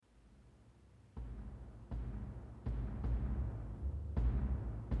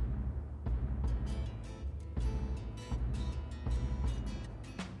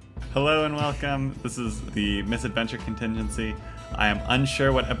Hello and welcome. This is the Misadventure Contingency. I am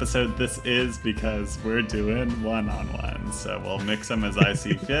unsure what episode this is because we're doing one-on-one, so we'll mix them as I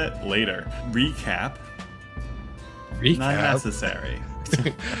see fit later. Recap. Not necessary.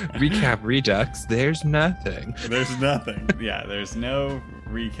 Recap Redux. There's nothing. There's nothing. Yeah, there's no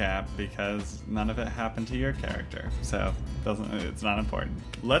recap because none of it happened to your character, so it's not important.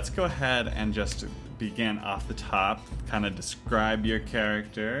 Let's go ahead and just begin off the top, kind of describe your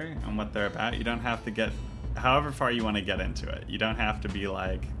character and what they're about. You don't have to get however far you want to get into it. You don't have to be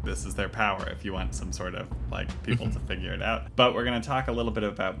like, this is their power if you want some sort of like people to figure it out. But we're going to talk a little bit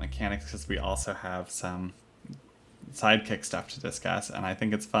about mechanics because we also have some sidekick stuff to discuss, and I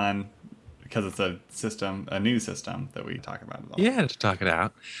think it's fun because it's a new system that we talk about. Yeah, to talk it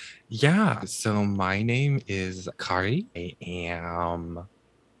out. Yeah, so my name is Khari. I am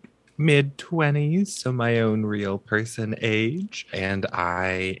mid-20s, so my own real person age, and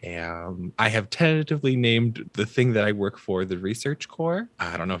I have tentatively named the thing that I work for the Research Corps.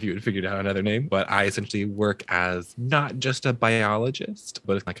 I don't know if you would figured out another name, but I essentially work as not just a biologist,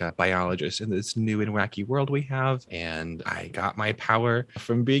 but like a biologist in this new and wacky world we have. And I got my power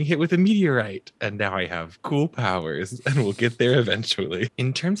from being hit with a meteorite, and now I have cool powers, and we'll get there eventually.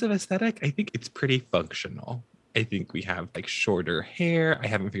 In terms of aesthetic, I think it's pretty functional. I think we have like shorter hair. I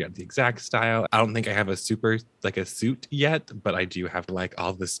haven't figured out the exact style. I don't think I have a suit yet, but I do have like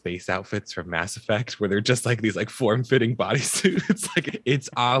all the space outfits from Mass Effect where they're just like these like form-fitting bodysuits. Like it's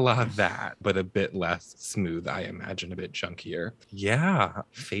a la that, but a bit less smooth, I imagine, a bit chunkier. Yeah,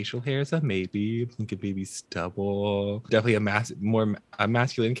 facial hair is a maybe. I think a baby stubble. Definitely a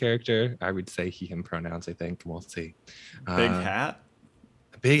masculine character. I would say he, him pronouns, I think. We'll see. Big hat?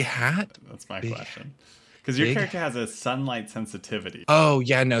 Big hat? That's my question. Because your character has a sunlight sensitivity. Oh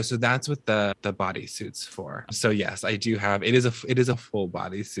yeah, no. So that's what the bodysuit's for. So yes, I do have. It is a full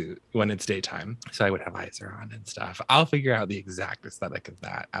bodysuit when it's daytime. So I would have visor on and stuff. I'll figure out the exact aesthetic of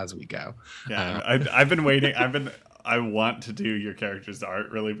that as we go. Yeah, I've been waiting. I want to do your character's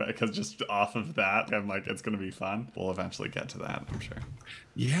art really bad because just off of that, I'm like, it's going to be fun. We'll eventually get to that, I'm sure.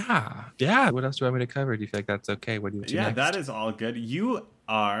 Yeah. What else do I want me to cover? Do you feel like that's okay? What do you do next? That is all good. You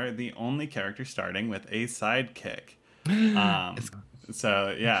are the only character starting with a sidekick.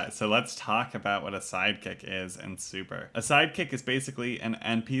 So let's talk about what a sidekick is in Super. A sidekick is basically an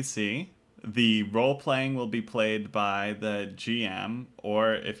NPC. The role playing will be played by the GM,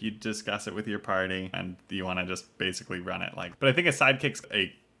 or if you discuss it with your party and you want to just basically run it like. But I think a sidekick's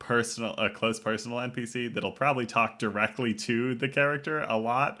a close personal NPC that'll probably talk directly to the character a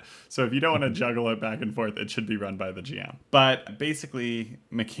lot. So if you don't want to juggle it back and forth, it should be run by the GM. But basically,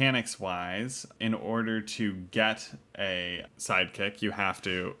 mechanics wise, in order to get a sidekick, you have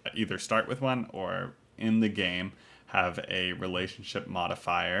to either start with one or in the game have a relationship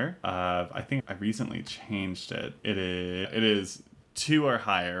modifier of, I think I recently changed it. It is 2 or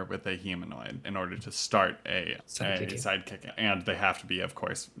higher with a humanoid in order to start a sidekick. And they have to be, of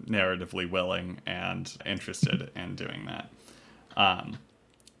course, narratively willing and interested in doing that.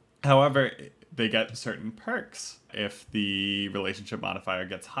 However, they get certain perks if the relationship modifier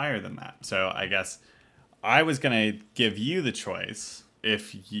gets higher than that. So I guess I was going to give you the choice.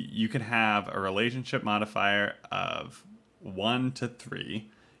 If you can have a relationship modifier of 1 to 3,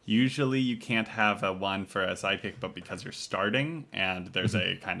 usually you can't have a 1 for a sidekick, but because you're starting and there's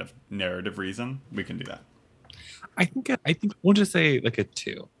a kind of narrative reason, we can do that. I think we'll just say like a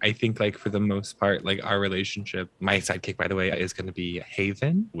 2. I think like for the most part, like our relationship, my sidekick, by the way, is going to be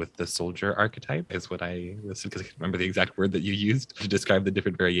Haven with the soldier archetype is what I listed because I can't remember the exact word that you used to describe the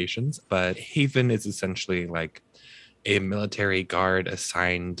different variations. But Haven is essentially like a military guard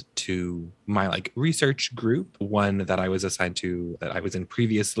assigned to my like research group, one that I was assigned to that I was in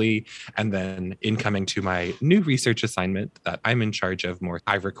previously, and then incoming to my new research assignment that I'm in charge of more,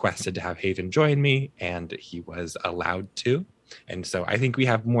 I requested to have Haven join me and he was allowed to. And so I think we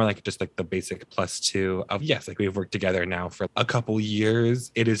have more like just like the basic +2 of, yes, like we've worked together now for a couple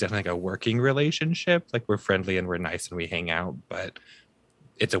years. It is definitely like a working relationship. Like we're friendly and we're nice and we hang out, but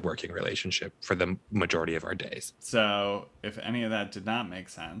it's a working relationship for the majority of our days. So if any of that did not make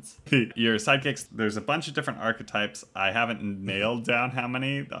sense, your sidekicks, there's a bunch of different archetypes. I haven't nailed down how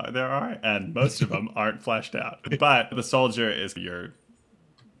many there are, and most of them aren't fleshed out. But the soldier is your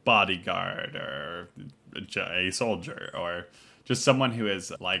bodyguard or a soldier or just someone who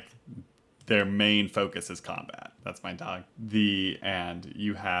is like their main focus is combat. That's my dog. And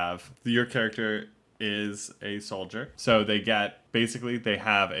you have your character is a soldier. So they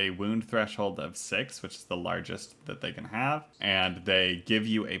have a wound threshold of 6, which is the largest that they can have. And they give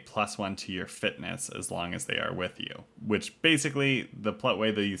you a +1 to your fitness as long as they are with you. Which basically, the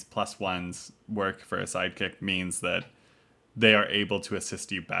way these +1s work for a sidekick means that they are able to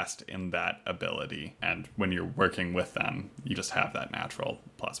assist you best in that ability. And when you're working with them, you just have that natural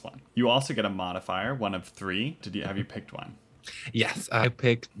 +1. You also get a modifier, one of 3. Have you picked one? Yes, I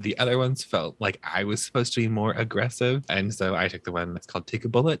picked the other ones, felt like I was supposed to be more aggressive. And so I took the one that's called Take a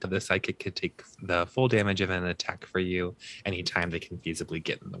Bullet. The sidekick could take the full damage of an attack for you anytime they can feasibly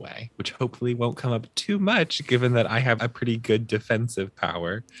get in the way, which hopefully won't come up too much given that I have a pretty good defensive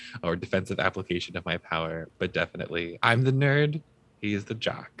power or defensive application of my power. But definitely, I'm the nerd. He's the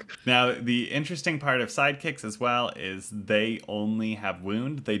jock. Now, the interesting part of sidekicks as well is they only have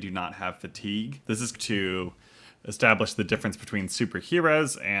wound. They do not have fatigue. This is to establish the difference between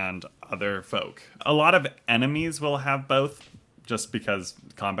superheroes and other folk. A lot of enemies will have both just because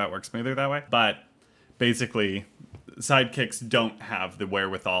combat works smoother that way. But basically, sidekicks don't have the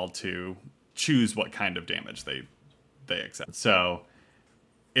wherewithal to choose what kind of damage they accept. So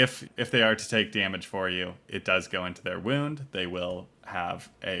if they are to take damage for you, it does go into their wound. They will have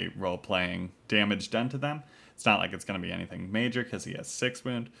a role-playing damage done to them. It's not like it's going to be anything major because he has 6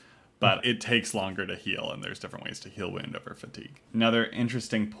 wound. But it takes longer to heal, and there's different ways to heal wound over fatigue. Another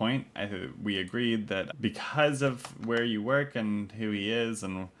interesting point, we agreed that because of where you work and who he is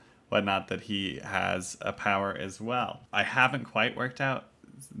and whatnot, that he has a power as well. I haven't quite worked out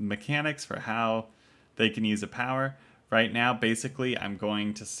mechanics for how they can use a power. Right now, basically, I'm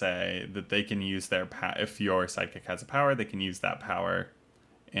going to say that they can use their power. If your sidekick has a power, they can use that power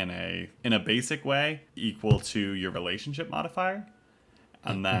in a basic way equal to your relationship modifier.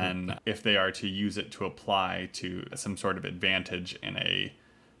 And then if they are to use it to apply to some sort of advantage in a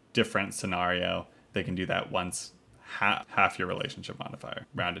different scenario, they can do that once half your relationship modifier,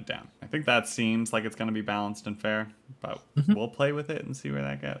 rounded down. I think that seems like it's going to be balanced and fair, but we'll play with it and see where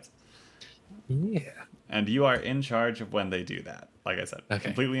that goes. Yeah. And you are in charge of when they do that. Like I said,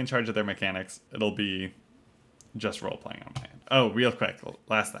 completely in charge of their mechanics. It'll be just role-playing on my end. Oh, real quick,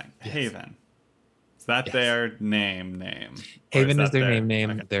 last thing. Yes. Haven. Is that their name? Haven is their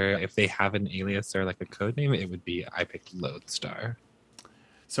name. Okay. If they have an alias or like a code name, it would be, I picked Lodestar.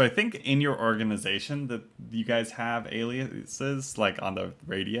 So I think in your organization that you guys have aliases like on the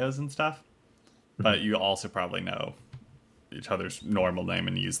radios and stuff, but you also probably know each other's normal name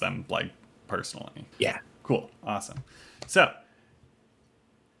and use them like personally. Yeah. Cool. Awesome. So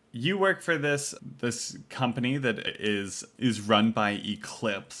you work for this company that is run by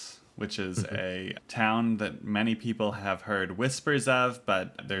Eclipse, which is a town that many people have heard whispers of,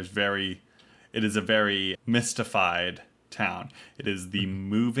 but it is a very mystified town. It is the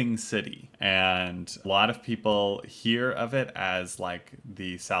moving city, and a lot of people hear of it as like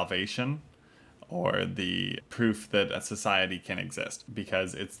the salvation or the proof that a society can exist,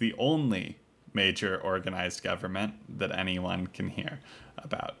 because it's the only major organized government that anyone can hear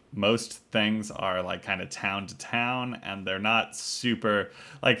about. Most things are like kind of town to town, and they're not super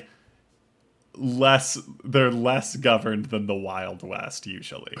like they're less governed than the Wild West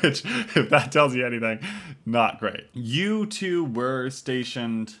usually, which, if that tells you anything, not great. You two were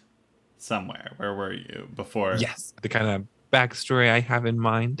stationed somewhere. Where were you before? Yes. The kind of backstory I have in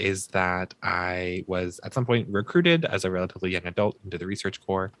mind is that I was at some point recruited as a relatively young adult into the research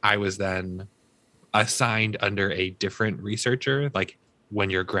corps. I was then assigned under a different researcher. Like, when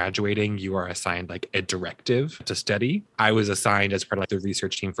you're graduating, you are assigned like a directive to study. I was assigned as part of like the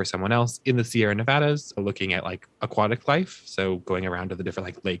research team for someone else in the Sierra Nevadas, looking at like aquatic life. So going around to the different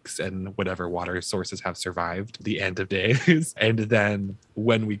like lakes and whatever water sources have survived the end of days. And then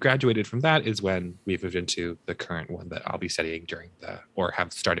when we graduated from that is when we moved into the current one that I'll be studying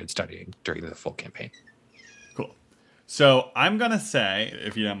have started studying during the full campaign. Cool. So I'm going to say,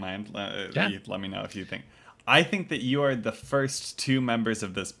 if you don't mind, let me know if you think. I think that you are the first 2 members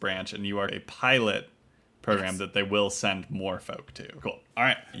of this branch, and you are a pilot program that they will send more folk to. Cool. All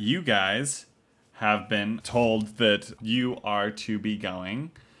right. You guys have been told that you are to be going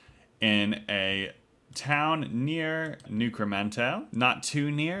in a town near Nucremento. Not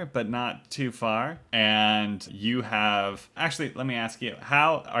too near, but not too far. And you have... Actually, let me ask you,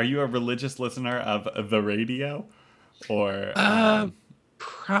 how... Are you a religious listener of the radio? Or...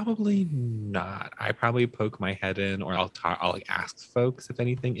 Probably not. I probably poke my head in, or I'll like ask folks if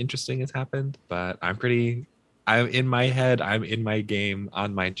anything interesting has happened. But I'm in my head, I'm in my game,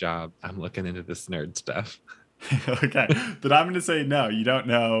 on my job. I'm looking into this nerd stuff. Okay, but I'm going to say no. You don't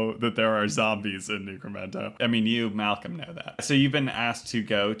know that there are zombies in Nucremento. I mean, you, Malcolm, know that. So you've been asked to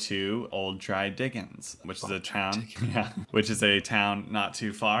go to Old Dry Diggins, which is a town, yeah, which is a town not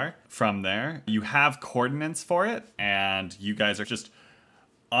too far from there. You have coordinates for it, and you guys are just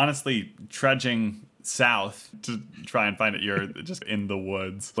honestly trudging south to try and find it. You're just in the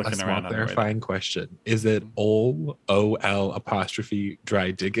woods looking A small around. clarifying question: is it OL apostrophe Dry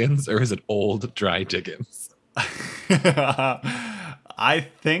Diggins, or is it Old Dry Diggins? I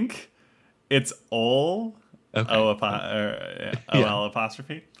think it's OL, Okay. OL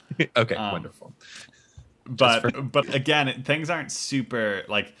apostrophe. Okay, wonderful. But again, things aren't super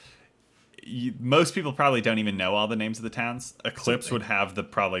like. Most people probably don't even know all the names of the towns. Eclipse would have the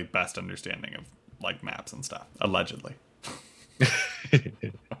probably best understanding of like maps and stuff, allegedly.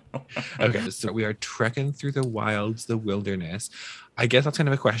 Okay, so we are trekking through the wilds, the wilderness. I guess that's kind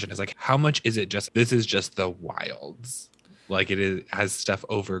of a question. Is like, how much is it just, this is just the wilds? Like has stuff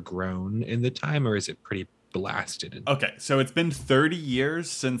overgrown in the time, or is it pretty blasted? Okay, so it's been 30 years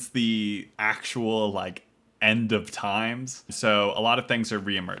since the actual like end of times. So a lot of things are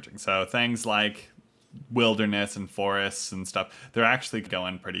reemerging. So things like wilderness and forests and stuff, they're actually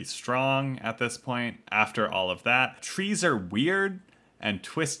going pretty strong at this point after all of that. Trees are weird and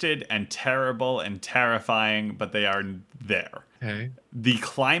twisted and terrible and terrifying, but they are there. Okay. The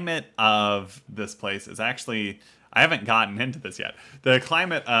climate of this place is actually, I haven't gotten into this yet. The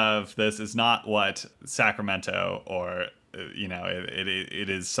climate of this is not what Sacramento or, it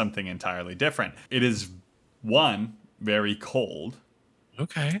is something entirely different. It is, one, very cold.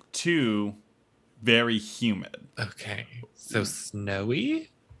 Okay. Two, very humid. Okay. So snowy?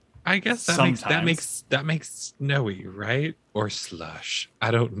 I guess that Sometimes. makes snowy, right? Or slush. I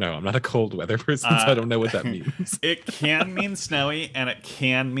don't know. I'm not a cold weather person, so I don't know what that means. It can mean snowy and it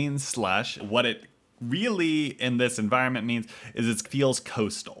can mean slush. What it really in this environment means is it feels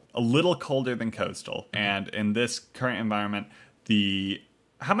coastal, a little colder than coastal. And in this current environment,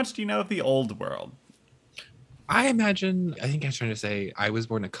 how much do you know of the old world? I think I was trying to say I was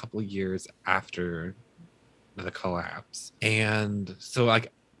born a couple of years after the collapse. And so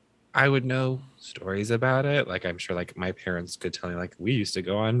like I would know stories about it. Like I'm sure like my parents could tell me like we used to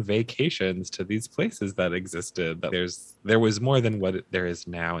go on vacations to these places that existed. That there was more than what there is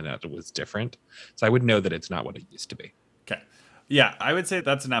now, and that it was different. So I would know that it's not what it used to be. Okay. Yeah, I would say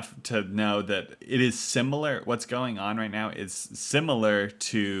that's enough to know that it is similar. What's going on right now is similar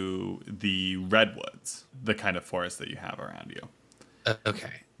to the redwoods, the kind of forest that you have around you.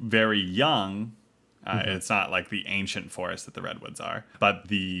 Okay. Very young. It's not like the ancient forest that the redwoods are, but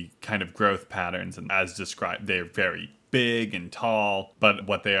the kind of growth patterns, and as described, they're very big and tall. But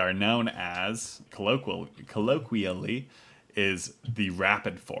what they are known as, colloquially, is the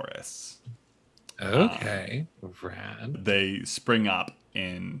rapid forests. Okay. Rad. They spring up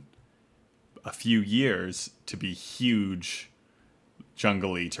in a few years to be huge,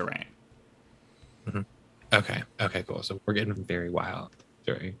 jungly terrain. Mm-hmm. Okay, cool. So we're getting very wild.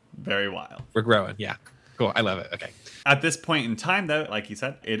 Very wild. We're growing. Yeah. Cool. I love it. Okay. At this point in time, though, like you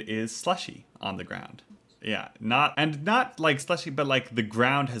said, it is slushy on the ground. Yeah. Not like slushy, but like the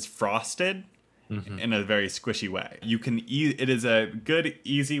ground has frosted in a very squishy way. It is a good,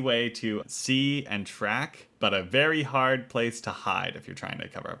 easy way to see and track, but a very hard place to hide if you're trying to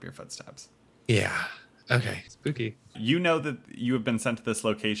cover up your footsteps. Yeah. Okay. Spooky. You know that you have been sent to this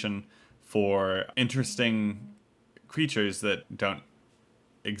location for interesting creatures that don't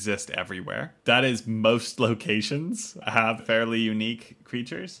exist everywhere. That is, most locations have fairly unique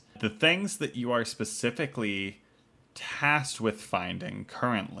creatures. The things that you are specifically tasked with finding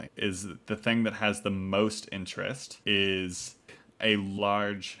currently is the thing that has the most interest is a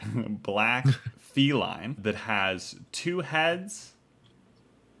large black feline that has 2 heads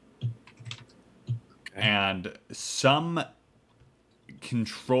and some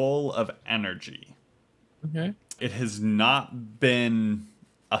control of energy. Okay. It has not been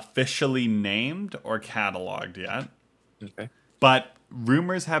officially named or cataloged yet. Okay. But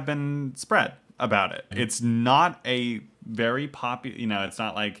rumors have been spread about it. It's not a very popular, it's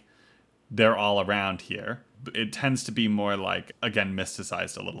not like they're all around here. It tends to be more like, again,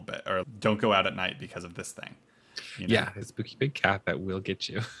 mysticized a little bit, or don't go out at night because of this thing. Yeah, a spooky big cat that will get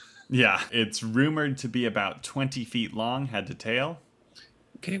you. Yeah, it's rumored to be about 20 feet long, head to tail.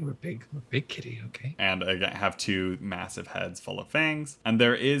 Okay, we're big kitty, okay. And again, have 2 massive heads full of fangs. And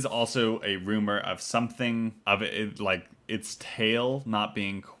there is also a rumor of something of it, like its tail not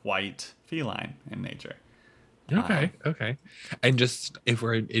being quite feline in nature. Okay. And just if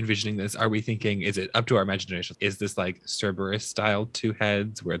we're envisioning this, are we thinking, is it up to our imagination? Is this like Cerberus style 2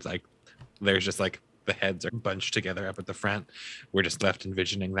 heads where it's like there's just like the heads are bunched together up at the front. We're just left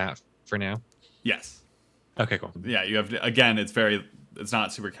envisioning that for now. Yes. Okay, cool. Yeah, you have again. It's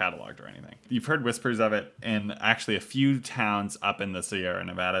not super cataloged or anything. You've heard whispers of it in actually a few towns up in the Sierra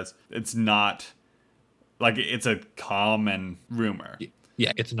Nevadas. It's not like it's a common rumor.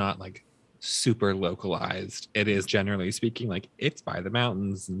 Yeah, it's not like super localized. It is generally speaking like it's by the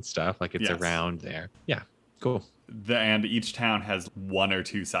mountains and stuff. Like it's around there. Yeah, cool. And each town has one or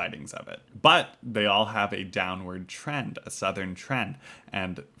two sightings of it. But they all have a downward trend, a southern trend.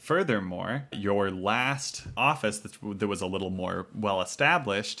 And furthermore, your last office that was a little more well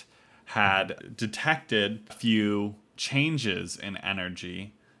established had detected a few changes in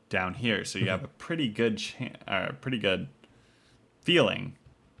energy down here. So you have a pretty good feeling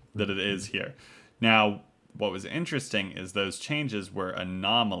that it is here. Now, what was interesting is those changes were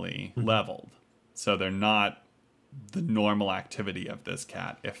anomaly leveled. So they're not the normal activity of this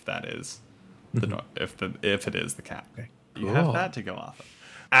cat, if that is if it is the cat. Okay. You have that to go off of.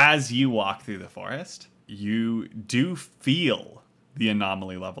 As you walk through the forest, you do feel the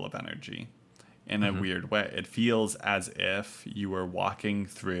anomaly level of energy in a weird way. It feels as if you were walking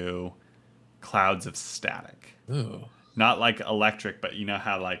through clouds of static. Ooh. Not like electric, but you know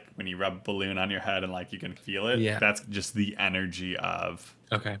how like when you rub a balloon on your head and like you can feel it? Yeah. That's just the energy of...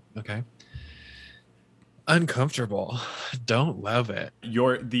 Okay. Uncomfortable. Don't love it.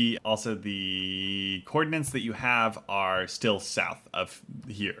 The coordinates that you have are still south of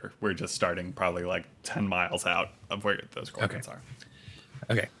here. We're just starting probably like 10 miles out of where those coordinates are.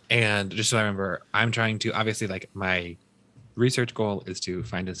 Okay. And just so I remember, I'm trying to obviously like my research goal is to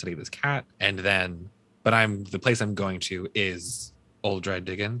find and study this cat, and then the place I'm going to is Old Dry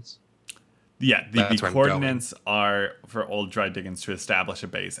Diggins. Yeah, the coordinates are for Old Dry Diggins to establish a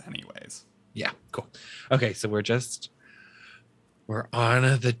base anyways. Yeah, cool. Okay, so we're on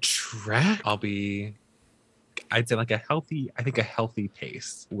the track. I'd say like a healthy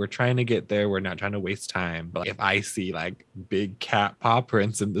pace. We're trying to get there. We're not trying to waste time. But if I see like big cat paw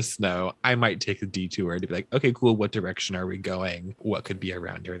prints in the snow, I might take a detour to be like, okay, cool. What direction are we going? What could be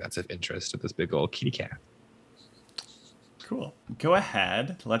around here that's of interest to this big old kitty cat? Cool. Go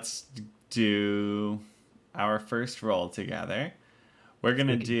ahead. Let's do our first roll together. We're going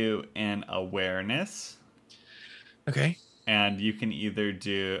to do an awareness. Okay. And you can either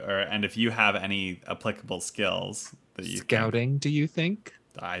and if you have any applicable skills that you Scouting, do you think?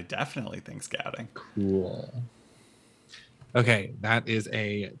 I definitely think scouting. Cool. Okay, that is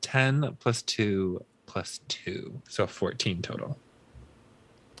a 10 plus 2 plus 2. So 14 total.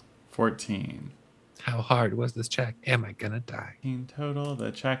 14. How hard was this check? Am I gonna die? 14 total.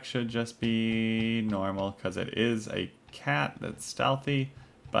 The check should just be normal because it is a cat that's stealthy,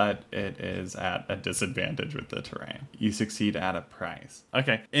 but it is at a disadvantage with the terrain. You succeed at a price.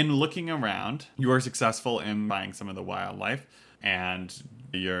 Okay. In looking around, you are successful in buying some of the wildlife and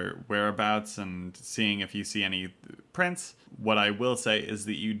your whereabouts and seeing if you see any prints. What I will say is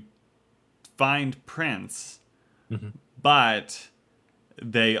that you find prints, but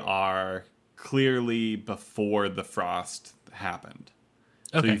they are clearly before the frost happened.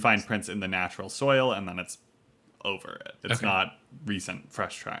 Okay. So you find prints in the natural soil and then it's over it. It's not recent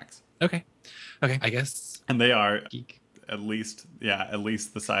fresh tracks. Okay. I guess. And they are at least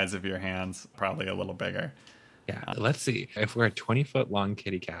the size of your hands, probably a little bigger. Yeah. Let's see if we're a 20-foot long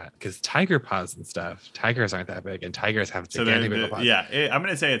kitty cat, because tiger paws and stuff. Tigers aren't that big, and tigers have gigantic big paws. Yeah, I'm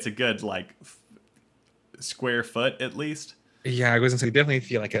gonna say it's a good like square foot at least. Yeah, I was gonna say definitely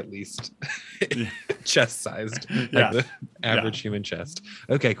feel like at least chest sized, like the average human chest.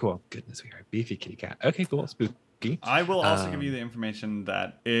 Okay, cool. Goodness, we are a beefy kitty cat. Okay, cool. Spooky. I will also give you the information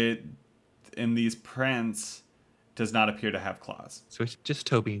that it in these prints does not appear to have claws. So it's just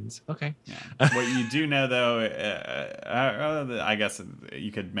toe beans. Okay. Yeah. What you do know, though, I guess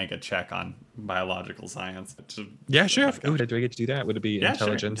you could make a check on biological science. Yeah, sure. Do I get to do that? Would it be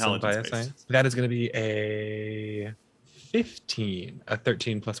intelligence and bioscience? That is going to be a 15, a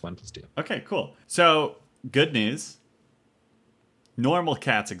 13 plus 1 plus 2. Okay, cool. So, good news. Normal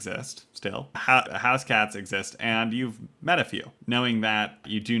cats exist still. House cats exist, and you've met a few. Knowing that,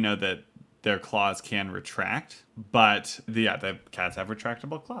 you do know that their claws can retract, but the cats have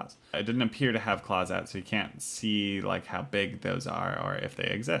retractable claws. It didn't appear to have claws out, so you can't see like how big those are or if they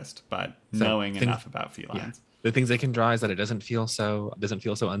exist. But knowing enough about felines, The things they can draw is that it doesn't feel so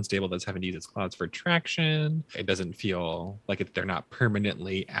unstable that's having to use its claws for traction. It doesn't feel like they're not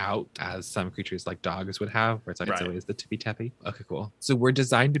permanently out as some creatures like dogs would have, where it's like it's Right. always the tippy tappy. Okay, cool. So we're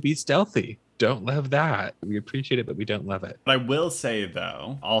designed to be stealthy. Don't love that. We appreciate it, but we don't love it. But I will say,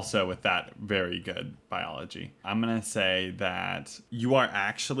 though, also with that very good biology, I'm going to say that you are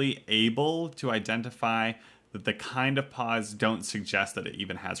actually able to identify that the kind of paws don't suggest that it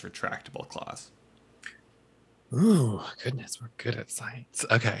even has retractable claws. Ooh, goodness, we're good at science.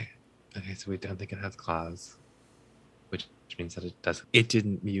 Okay. Okay, so we don't think it has claws, which means that it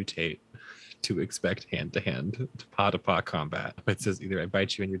didn't mutate to expect hand-to-hand, paw-to-paw combat. It says either I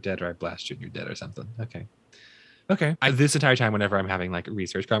bite you and you're dead or I blast you and you're dead or something. Okay. Okay. This entire time, whenever I'm having like a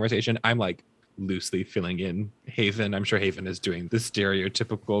research conversation, I'm like loosely filling in Haven. I'm sure Haven is doing the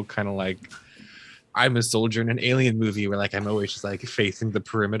stereotypical kind of like I'm a soldier in an alien movie where like I'm always just like facing the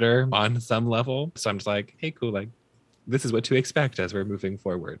perimeter on some level. So I'm just like, hey, cool, like this is what to expect as we're moving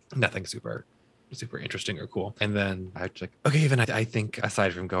forward. Nothing super interesting or cool. And then I was like, okay, even I think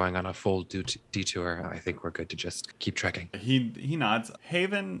aside from going on a full detour, I think we're good to just keep trekking. He nods.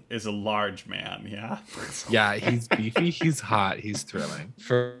 Haven is a large man, yeah? Yeah, he's beefy, he's hot, he's thrilling.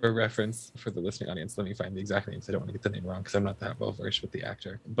 For reference, for the listening audience, let me find the exact name because I don't want to get the name wrong because I'm not that well versed with the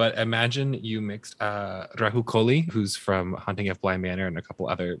actor. But imagine you mixed Rahul Kohli, who's from Haunting of Bly Manor and a couple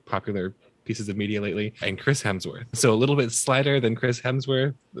other popular pieces of media lately, and Chris Hemsworth. So a little bit slighter than Chris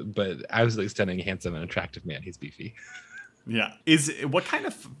Hemsworth, but absolutely stunning, handsome, and attractive man. He's beefy. Yeah. What kind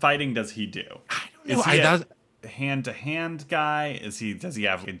of fighting does he do? I don't know. Is he a hand-to-hand guy? Does he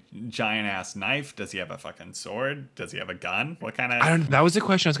have a giant ass knife? Does he have a fucking sword? Does he have a gun? What kind of I don't that was the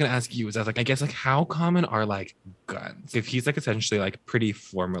question I was gonna ask you. I guess like how common are like guns? If he's like essentially like pretty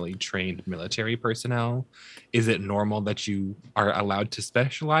formally trained military personnel, is it normal that you are allowed to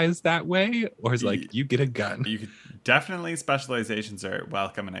specialize that way? Or is it like you get a gun? You could definitely, specializations are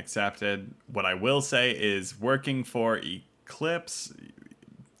welcome and accepted. What I will say is working for Eclipse,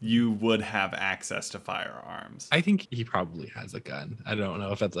 you would have access to firearms. I think he probably has a gun. I don't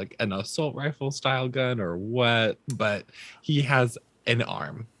know if that's like an assault rifle style gun or what, but he has an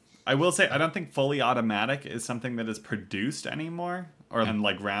arm. I will say I don't think fully automatic is something that is produced anymore. And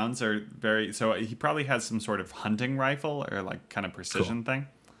like rounds are very, so he probably has some sort of hunting rifle or like kind of precision thing.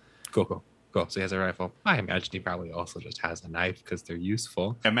 Cool. So he has a rifle. I imagine he probably also just has a knife because they're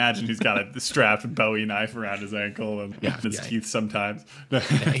useful. Imagine he's got a strapped Bowie knife around his ankle and his teeth sometimes.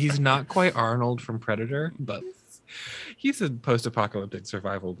 He's not quite Arnold from Predator, but he's a post-apocalyptic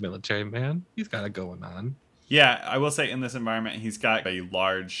survival military man. He's got it going on. Yeah, I will say in this environment, he's got a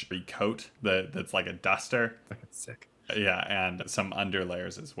large coat that's like a duster. That's sick. Yeah, and some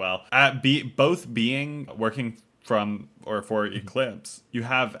underlayers as well. Both being working from or for Eclipse, you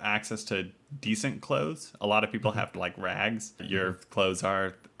have access to decent clothes. A lot of people have like rags. Your clothes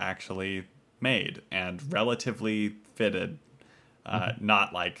are actually made and relatively fitted,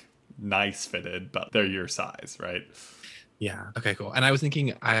 not like nice fitted, but they're your size, right? Yeah. Okay, cool. And I was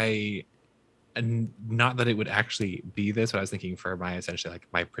thinking and not that it would actually be this, but I was thinking for my essentially like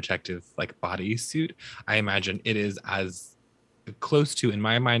my protective like body suit, I imagine it is as close to, in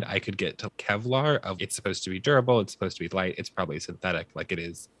my mind, I could get to Kevlar of it's supposed to be durable, it's supposed to be light, it's probably synthetic, like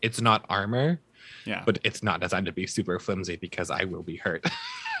it's not armor, but it's not designed to be super flimsy because I will be hurt.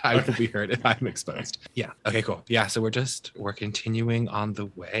 I will be hurt if I'm exposed. Yeah. Okay, cool. Yeah, so we're continuing on the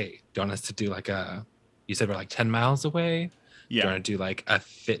way. Do you want us to do like you said we're like 10 miles away? Yeah. Do you want to do like a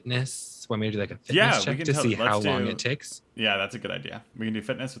fitness? Want me to do like a fitness check to see how long it takes? Yeah, that's a good idea. We can do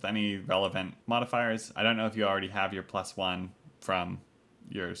fitness with any relevant modifiers. I don't know if you already have your +1 from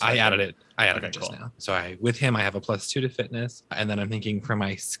your I added it just now. So with him I have a +2 to fitness, and then I'm thinking for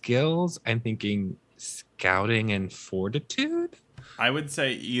my skills I'm thinking scouting and fortitude. I would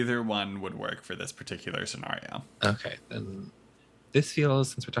say either one would work for this particular scenario. Okay, then this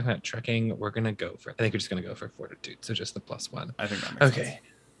feels, since we're talking about trekking, I think we're just gonna go for fortitude, so just the +1. I think that makes sense.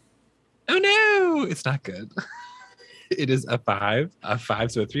 Oh no, it's not good. It is a 5,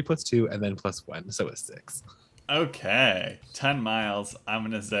 so a 3 + 2 and then +1, so a 6. Okay, 10 miles, I'm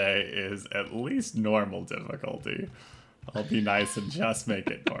going to say, is at least normal difficulty. I'll be nice and just make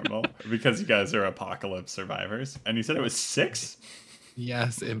it normal because you guys are apocalypse survivors. And you said it was 6?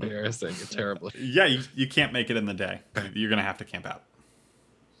 Yes, embarrassing. Terribly. Yeah, you can't make it in the day. You're going to have to camp out.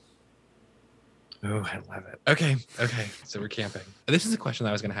 Oh, I love it. Okay, so we're camping. This is a question that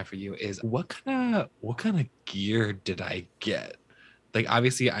I was going to have for you is what kind of gear did I get? Like,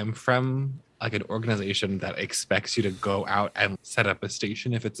 obviously, I'm from like an organization that expects you to go out and set up a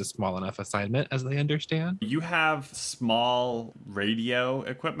station if it's a small enough assignment, as they understand? You have small radio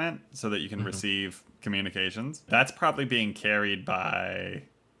equipment so that you can Mhm. receive communications. That's probably being carried by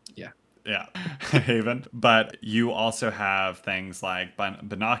Yeah. yeah, Haven. But you also have things like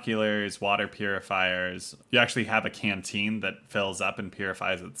binoculars, water purifiers. You actually have a canteen that fills up and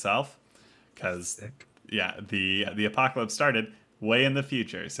purifies itself because Sick. yeah, the apocalypse started way in the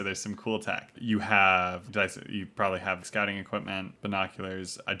future, so there's some cool tech. You have you probably have scouting equipment,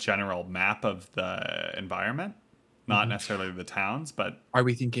 binoculars, a general map of the environment, not Mhm. necessarily the towns, but Are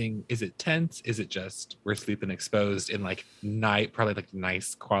we thinking, is it tents? Is it just we're sleeping exposed in like probably like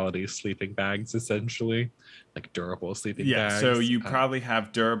nice quality sleeping bags, essentially, like durable sleeping yeah. So bags? you probably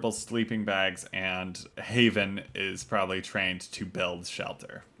have durable sleeping bags, and Haven is probably trained to build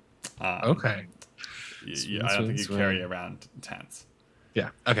shelter. Um, Okay. Swing, I don't swing, think you carry swing. around tents. Yeah.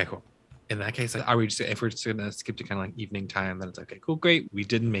 Okay, cool. In that case, like, are we just if we're just gonna skip to kind of like evening time, then it's okay, cool, great. We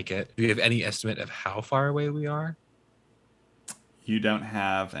didn't make it. Do you have any estimate of how far away we are? You don't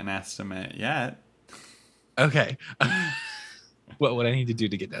have an estimate yet. Okay. What I need to do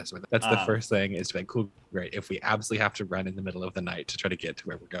to get the estimate? That's the Um, first thing is to be like, cool, great. If we absolutely have to run in the middle of the night to try to get to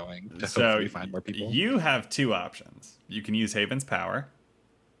where we're going to so hopefully find more people. you have two options. You can use Haven's power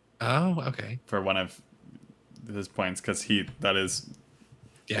Oh, okay. for one of his points because that is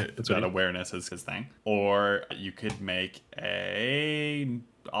Yeah, that's that what awareness is his thing. Or you could make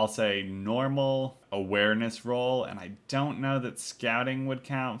I'll say normal awareness roll, and I don't know that scouting would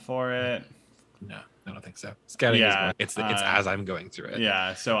count for it. no, I don't think so. Scouting is Yeah, more it's as I'm going through it.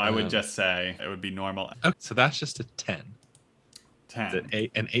 yeah. So I would Um, just say it would be normal. okay, so that's just a 10. It's 10.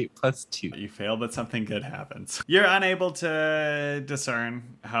 an 8 plus 2. You fail, but something good happens. You're unable to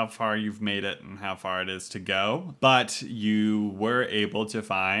discern how far you've made it and how far it is to go, but you were able to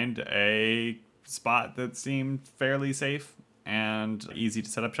find a spot that seemed fairly safe and easy to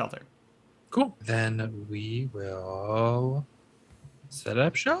set up shelter. Cool. Then we will set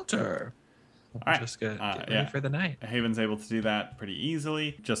up shelter. All right. Just get ready Yeah. for the night. Haven's able to do that pretty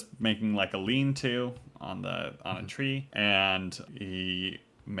easily, just making like a lean-to on a tree, and he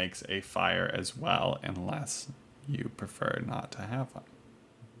makes a fire as well, unless you prefer not to have one.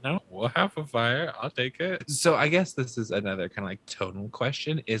 No, we'll have a fire. I'll take it. So I guess this is another kind of like tonal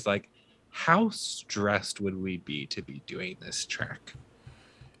question is like, how stressed would we be to be doing this trek?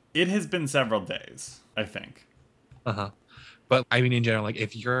 It has been several days, I think. Uh-huh. But I mean, in general, like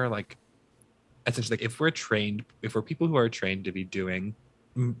if you're like, essentially, like if we're people who are trained to be doing,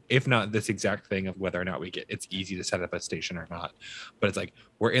 if not this exact thing of whether or not it's easy to set up a station or not, but it's like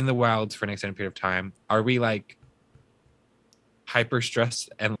we're in the wilds for an extended period of time. Are we like hyper stressed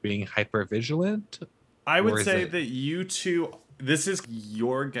and being hyper vigilant? I would say that you two, this is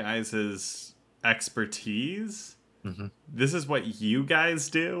your guys' expertise. Mm-hmm. This is what you guys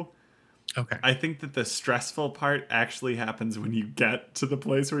do. Okay. I think that the stressful part actually happens when you get to the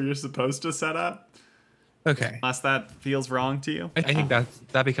place where you're supposed to set up. Okay. Unless that feels wrong to you. I think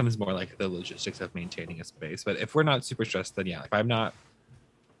that becomes more like the logistics of maintaining a space. But if we're not super stressed, then yeah, if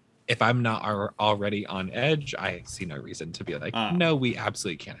I'm not already on edge, I see no reason to be like, no, we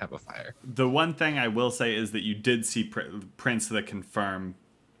absolutely can't have a fire. The one thing I will say is that you did see prints that confirm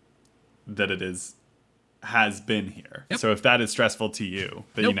that has been here. Yep. So if that is stressful to you,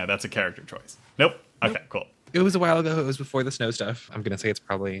 then you know that's a character choice. Nope. Okay, cool. It was a while ago. It was before the snow stuff. I'm gonna say it's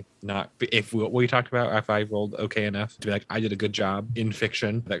probably not. If what we talked about, if I rolled okay enough to be like, I did a good job in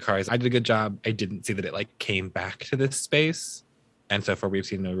fiction. That Khari's, I did a good job. I didn't see that it like came back to this space, and so far we've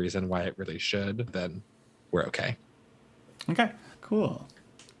seen no reason why it really should. Then we're okay. Okay, cool.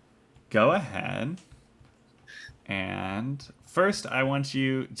 Go ahead. And first, I want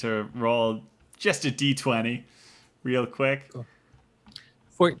you to roll just a d20 real quick. Cool.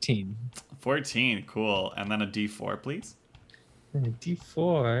 14. 14, cool. And then a d4, please. And a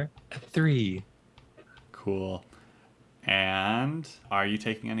d4, a 3. Cool. And are you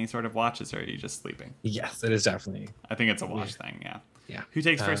taking any sort of watches, or are you just sleeping? Yes, it is definitely. I think it's a watch thing, yeah. Yeah. Who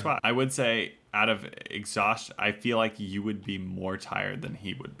takes first watch? I would say out of exhaustion, I feel like you would be more tired than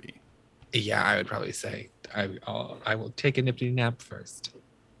he would be. Yeah, I would probably say I will take a nippy nap first.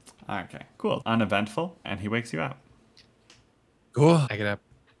 Okay, cool. Uneventful, and he wakes you up. Cool. I get up.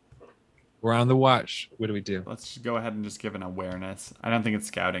 We're on the watch. What do we do? Let's go ahead and just give an awareness. I don't think it's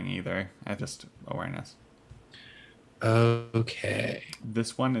scouting either. I just awareness. Okay.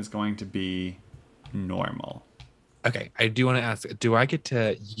 This one is going to be normal. Okay, I do want to ask, do I get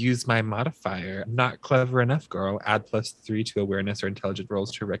to use my modifier, not clever enough, girl, add +3 to awareness or intelligent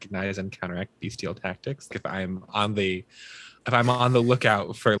rolls to recognize and counteract bestial tactics if I'm on the if I'm on the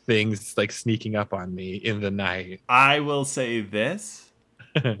lookout for things like sneaking up on me in the night. I will say this.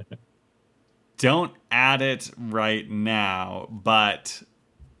 Don't add it right now, but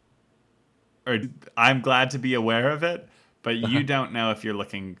or I'm glad to be aware of it, but you don't know if you're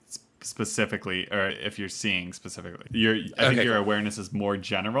looking specifically or if you're seeing specifically. I think your cool. awareness is more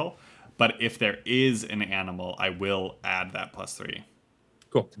general, but if there is an animal, I will add that +3.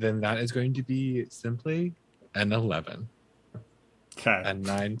 Cool. Then that is going to be simply an 11. Okay. A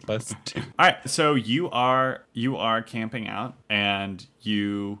 9 plus 2. All right, so you are camping out and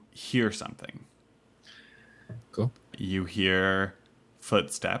you hear something. Cool. You hear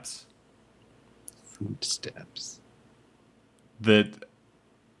footsteps that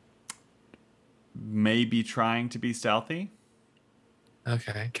may be trying to be stealthy.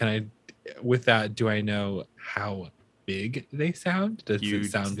 Okay. With that, do I know how big they sound? Does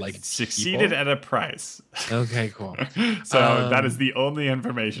it sound like succeeded people? at a price? Okay, cool. So that is the only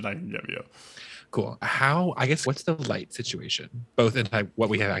information I can give you. Cool. What's the light situation? Both in like what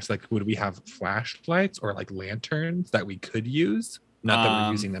we have actually, like, would we have flashlights or like lanterns that we could use? Not that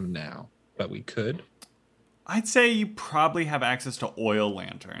we're using them now, but we could. I'd say you probably have access to oil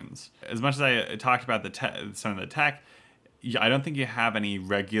lanterns. As much as I talked about some of the tech, I don't think you have any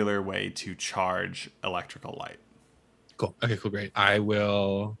regular way to charge electrical light. Cool. Okay, cool, great. I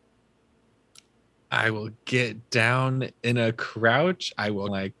will get down in a crouch. I will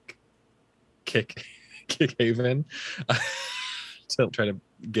like kick Haven to try to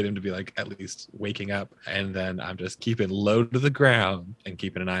get him to be like at least waking up, and then I'm just keeping low to the ground and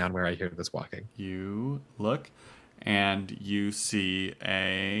keeping an eye on where I hear this walking. You look and you see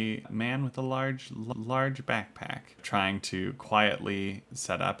a man with a large backpack trying to quietly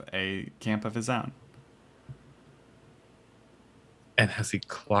set up a camp of his own. And has he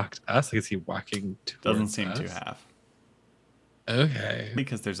clocked us? Like, is he walking towards Doesn't seem us? to have. Okay.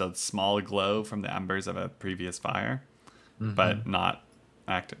 Because there's a small glow from the embers of a previous fire, but not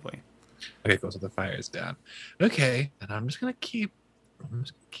actively. Okay, cool. So the fire is down. Okay, and I'm just gonna keep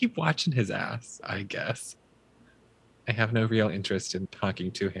watching his ass, I guess. I have no real interest in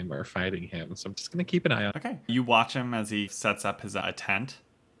talking to him or fighting him, so I'm just gonna keep an eye on. Okay. You watch him as he sets up his tent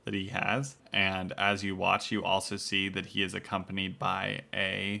that he has, and as you watch, you also see that he is accompanied by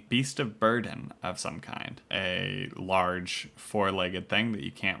a beast of burden of some kind, a large four-legged thing that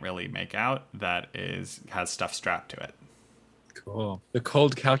you can't really make out that has stuff strapped to it. Cool. The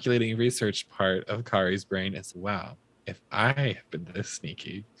cold calculating research part of Khari's brain is, wow, if I have been this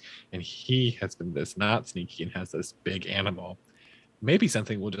sneaky and he has been this not sneaky and has this big animal, maybe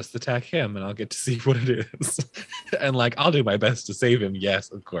something will just attack him and I'll get to see what it is. And like, I'll do my best to save him.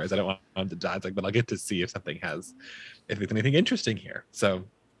 Yes, of course. I don't want him to die. It's like, but I'll get to see if there's anything interesting here. So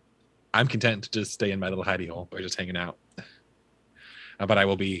I'm content to just stay in my little hidey hole or just hanging out. But I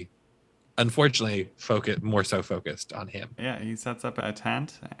will be, unfortunately, more so focused on him. Yeah, he sets up a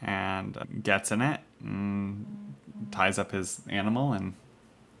tent and gets in it, and ties up his animal, and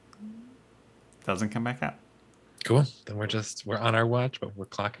doesn't come back out. Cool. Then we're on our watch, but we're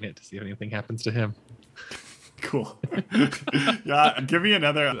clocking it to see if anything happens to him. Cool. Yeah, give me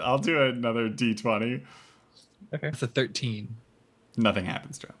I'll do another D20. Okay. It's a 13. Nothing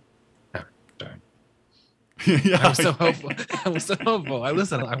happens to him. Oh, darn. Yeah, I was so hopeful. I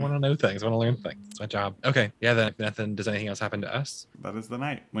want to know things. I want to learn things. It's my job. Okay. Yeah, then if nothing, does anything else happen to us? That is the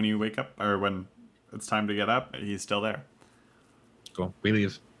night. When you wake up, or when it's time to get up, he's still there. Cool. We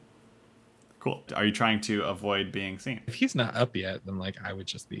leave. Cool. Are you trying to avoid being seen? If he's not up yet, then like I would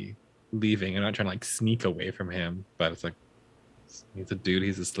just be leaving. I'm not trying to like sneak away from him, but it's like he's a dude.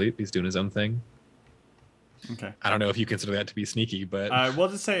 He's asleep. He's doing his own thing. Okay. I don't know if you consider that to be sneaky, but we'll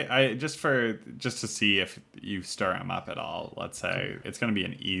just say just to see if you stir him up at all. Let's say it's going to be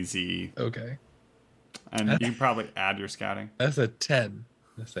an easy. Okay. And you can probably add your scouting. That's a 10.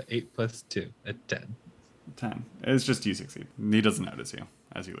 That's an 8 plus 2. A 10. 10. It's just you succeed. He doesn't notice you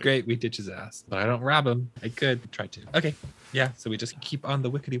as you leave. Great, we ditch his ass, but I don't rob him. I could try to. Okay, yeah, so we just keep on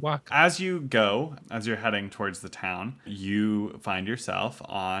the wickety walk. As you're heading towards the town, you find yourself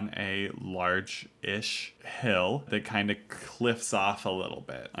on a large-ish hill that kind of cliffs off a little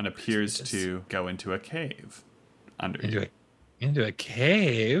bit and appears to go into a cave under you. Into a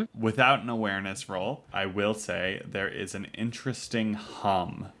cave? Without an awareness roll, I will say there is an interesting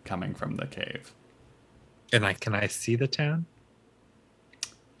hum coming from the cave. And can I see the town?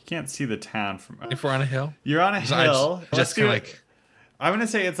 You can't see the town from... If we're on a hill? You're on a hill. Just kind of like... I'm going to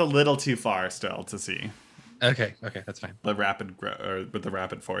say it's a little too far still to see. Okay, that's fine. With the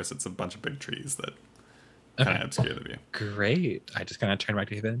rapid force, it's a bunch of big trees that kind of obscure the view. Great. I just kind of turn back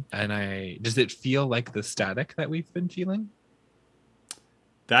to Haven, and does it feel like the static that we've been feeling?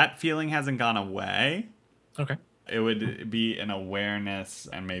 That feeling hasn't gone away. Okay. It would be an awareness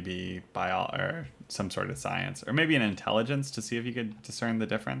and maybe or some sort of science, or maybe an intelligence to see if you could discern the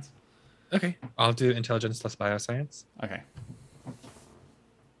difference. Okay. I'll do intelligence plus bioscience. Okay.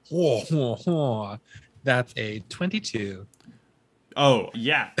 That's a 22. Oh,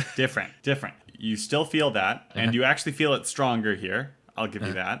 yeah. Different. You still feel that, and you actually feel it stronger here. I'll give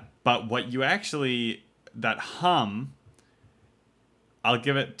you that. But what you actually, that hum, I'll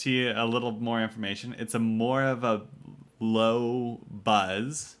give it to you a little more information. It's a more of a low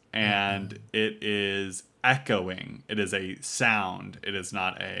buzz, and it is echoing. It is a sound. It is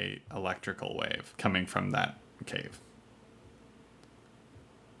not a electrical wave coming from that cave.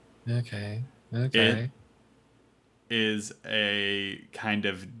 Okay. It is a kind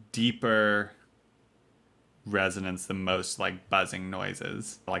of deeper resonance than most like buzzing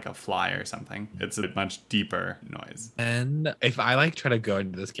noises, like a fly or something. It's a much deeper noise. And if I like try to go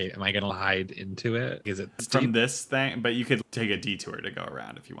into this cave, am I gonna hide into it? Is it From this thing, but you could take a detour to go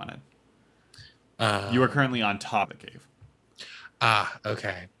around if you wanted. You are currently on top of the cave.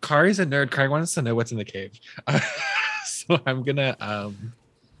 Okay. Khari's a nerd. Khari wants to know what's in the cave. So I'm gonna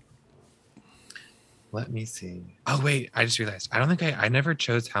let me see. Oh wait, I just realized I don't think I never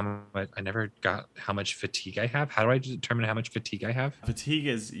chose how much. I never got how much fatigue I have. How do I determine how much fatigue I have? Fatigue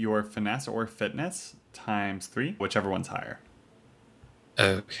is your finesse or fitness times 3, whichever one's higher.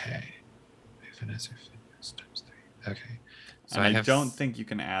 Okay. Finesse or fitness times 3. Okay. So I don't think you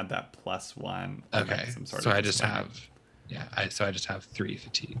can add that +1. Okay. So I just have, so I just have 3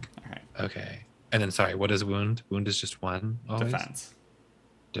 fatigue. Okay. Okay. And then sorry, what is wound? Wound is just 1. Always?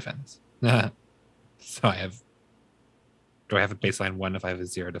 Defense. So do I have a baseline 1 if I have a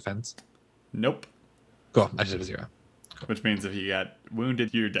 0 defense? Nope. Cool. I just have a 0. Cool. Which means if you get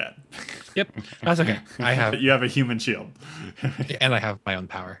wounded, you're dead. Yep. That's okay. You have a human shield. And I have my own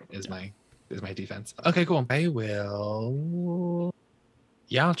power is my defense. Okay, cool. I will.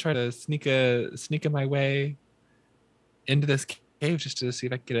 Yeah, I'll try to sneak in my way into this cave just to see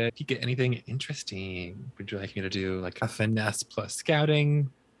if I can get a peek at anything interesting. Would you like me to do like a finesse plus scouting,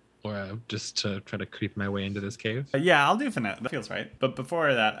 or just to try to creep my way into this cave? Yeah, I'll do finesse. That feels right. But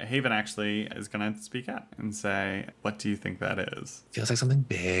before that, Haven actually is going to speak up and say, what do you think that is? Feels like something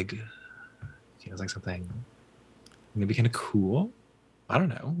big. Feels like something maybe kind of cool. I don't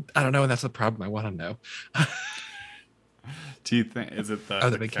know. And that's the problem. I want to know. Do you think, is it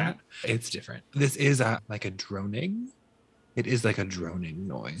the big cat? It's different. This is like a droning. It is like a droning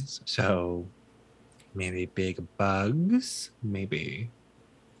noise. So maybe big bugs, maybe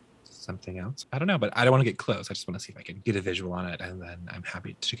something else. I don't know, but I don't want to get close. I just want to see if I can get a visual on it, and then I'm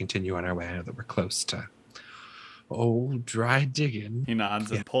happy to continue on our way. I know that we're close to dry digging. He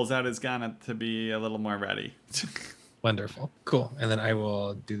nods and pulls out his gun to be a little more ready. Wonderful. Cool. And then I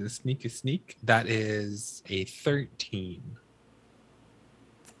will do the sneak. That is a 13.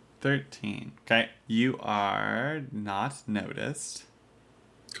 13. Okay. You are not noticed.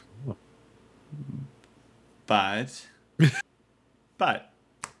 Cool. But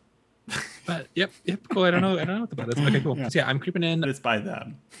yep, cool. I don't know what the but is. Okay, cool. So yeah, I'm creeping in. It's by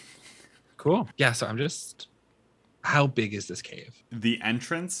them. Cool. Yeah, so I'm just, how big is this cave? The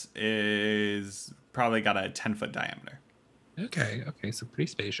entrance is probably got a 10-foot diameter. Okay, so pretty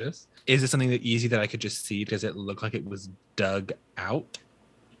spacious. Is it something that easy that I could just see? Does it look like it was dug out?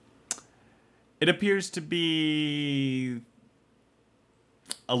 It appears to be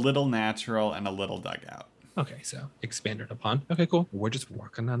a little natural and a little dug out. Okay, so expanded upon. Okay, cool. We're just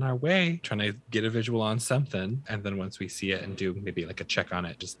walking on our way, trying to get a visual on something. And then once we see it and do maybe like a check on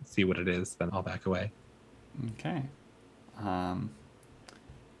it, just see what it is, then I'll back away. Okay.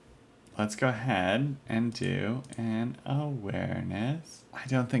 Let's go ahead and do an awareness. I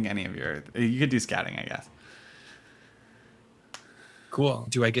don't think any of you could do scouting, I guess. Cool.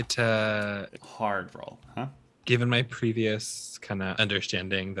 Do I get to hard roll, huh? Given my previous kind of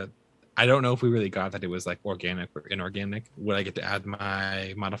understanding that I don't know if we really got that it was like organic or inorganic, would I get to add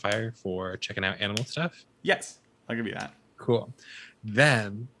my modifier for checking out animal stuff? Yes, I'll give you that. Cool.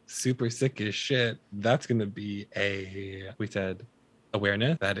 Then super sick as shit. That's going to be we said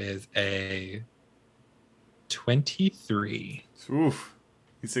awareness. That is a 23. Oof.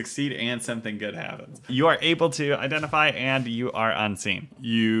 You succeed and something good happens. You are able to identify and you are unseen.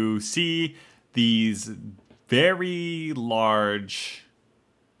 You see these very large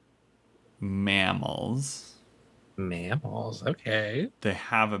mammals. Okay. They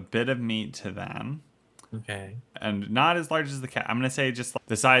have a bit of meat to them. Okay. And not as large as the cat. I'm going to say just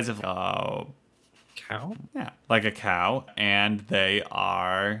the size of cow? Yeah, like a cow. And they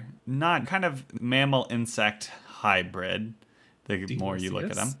are not kind of mammal insect hybrid. the more you look at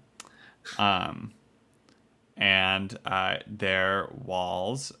Delicious. them. Um, and their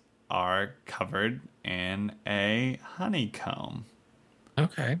walls are covered in a honeycomb.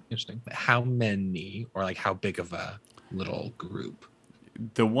 Okay, interesting. How many, or like how big of a little group?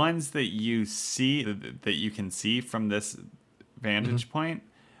 The ones that you see, that you can see from this Mhm. vantage point,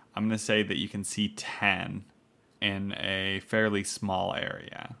 I'm going to say that you can see 10 in a fairly small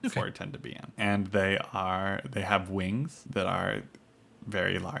area Okay. for a 10 to be in. And they have wings that are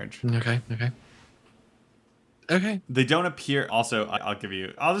very large. Okay. Okay. Okay. They don't appear. Also,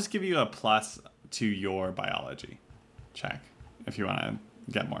 I'll just give you a plus to your biology check if you want to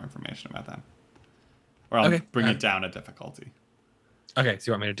get more information about them, or I'll Okay. bring it down a difficulty. Okay. So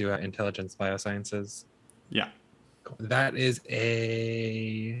you want me to do intelligence biosciences? Yeah, Cool. That is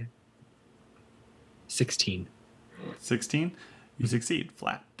a 16. 16. You Mhm. succeed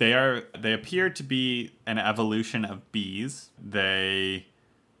flat. They appear to be an evolution of bees. They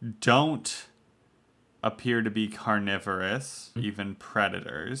don't appear to be carnivorous, even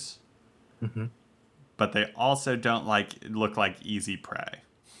predators, Mhm. but they also don't look like easy prey.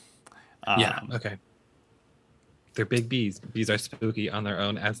 Yeah. Um, Okay. They're big bees. Bees are spooky on their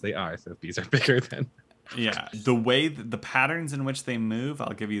own as they are. So bees are bigger than. yeah, the patterns in which they move,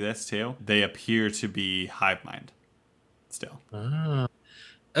 I'll give you this too. They appear to be hive mind still. Ah.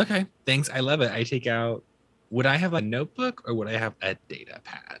 Okay. Thanks. I love it. I take out. Would I have a notebook or would I have a data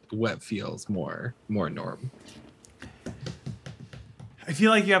pad? What feels more norm? I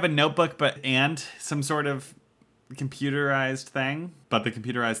feel like you have a notebook, and some sort of computerized thing, but the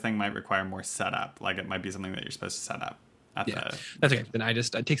computerized thing might require more setup. Like it might be something that you're supposed to set up at Yeah, the. that's okay. Then I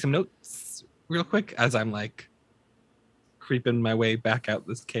take some notes real quick as I'm like creeping my way back out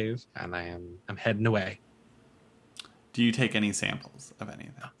this cave, and I'm heading away. Do you take any samples of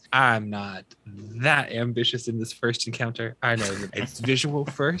anything? I'm not that ambitious in this first encounter. I know that it's visual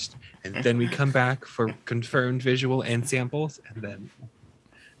first, and then we come back for confirmed visual and samples, and then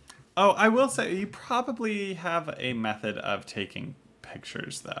Oh, I will say you probably have a method of taking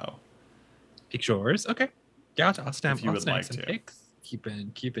pictures, though, pictures. Okay, yeah, if you I'll would snap like some to. pics.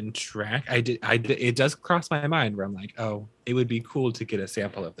 Keeping track. I did. It does cross my mind where I'm like, oh, it would be cool to get a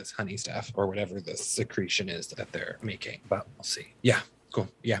sample of this honey stuff or whatever this secretion is that they're making. But we'll see. Yeah, cool.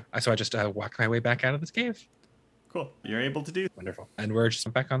 Yeah. So I just walk my way back out of this cave. Cool. You're able to do. Wonderful. And we're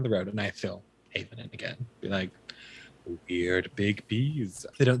just back on the road, and I feel Haven in again. Be like, weird big bees.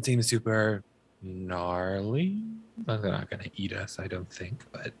 They don't seem super gnarly, but they're not gonna eat us, I don't think.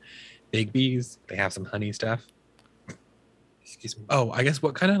 But big bees, they have some honey stuff. Excuse me. Oh, I guess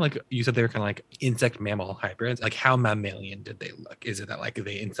what kind of like you said they were kind of like insect mammal hybrids. Like how mammalian did they look? Is it that like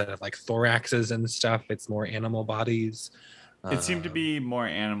they instead of like thoraxes and stuff, it's more animal bodies? It seemed to Um, be more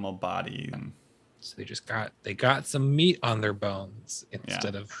animal body. so they got some meat on their bones Yeah,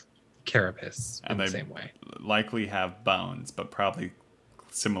 instead of carapace in and the they same way. likely have bones, but probably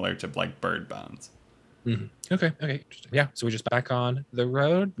similar to like bird bones. Okay. Interesting. Yeah. So we're just back on the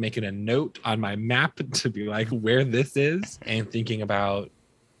road, making a note on my map to be like where this is and thinking about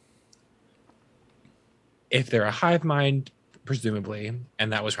if they're a hive mind, presumably,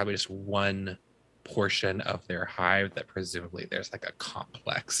 and that was probably just one portion of their hive that presumably there's like a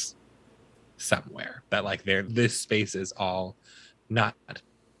complex somewhere that like this space is all not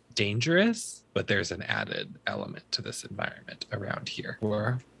dangerous, but there's an added element to this environment around here.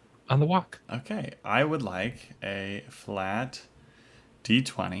 We're on the walk. Okay, I would like a flat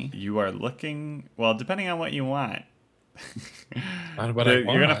D20. You are looking, well, depending on what you want. On what I You're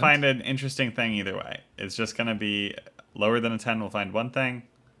going to want. find an interesting thing either way. It's just going to be lower than a 10 will find one thing,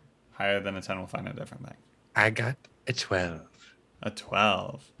 higher than a 10 will find a different thing. I got a 12. A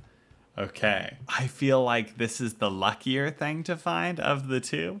 12. Okay. I feel like this is the luckier thing to find of the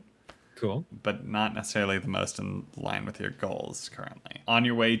two, Cool. but not necessarily the most in line with your goals currently. On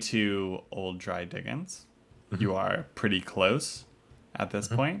your way to Old Dry Diggins, you are pretty close at this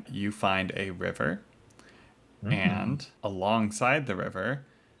point. You find a river, and alongside the river,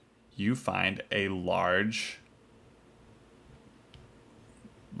 you find a large,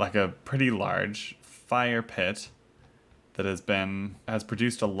 like a pretty large fire pit that has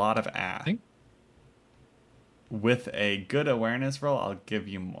produced a lot of ash. With a good awareness roll, I'll give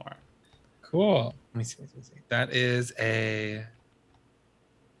you more. Cool. Let me see. That is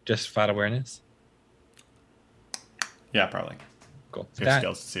just flat awareness. Yeah, probably. Cool. Your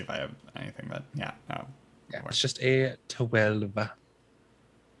skills to see if I have anything, but yeah, no. Yeah, it's just a 12.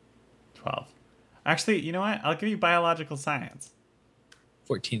 12. Actually, you know what? I'll give you biological science.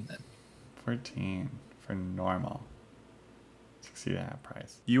 14 then. 14 for normal. Succeed at half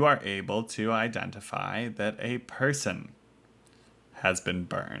price. You are able to identify that a person has been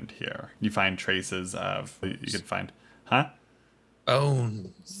burned here. You find traces of, you can find, huh?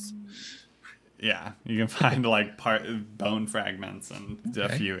 Bones. Yeah, you can find like bone fragments and a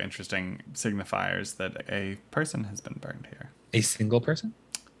Okay. few interesting signifiers that a person has been burned here. A single person?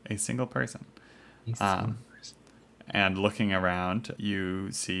 A single person. A single Um, person. and looking around,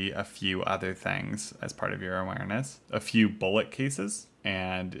 you see a few other things as part of your awareness. A few bullet cases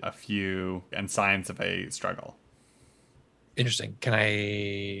and a few and signs of a struggle. Interesting.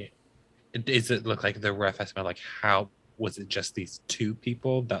 Does it look like the rough estimate, like how was it just these two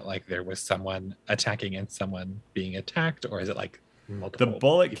people that like there was someone attacking and someone being attacked, or is it like The multiple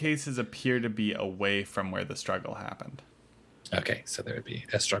bullet people? cases appear to be away from where the struggle happened. Okay, so there would be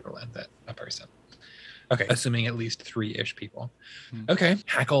a struggle and then a person. Okay, assuming at least 3-ish people. Okay,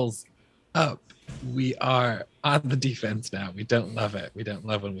 hackles up. We are on the defense now. We don't love it. We don't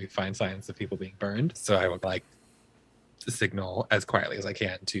love when we find signs of people being burned. So I would like to signal as quietly as I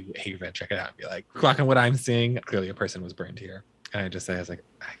can to Haven, check it out, and be like, clock on what I'm seeing. Clearly a person was burned here. And I just say, I was like,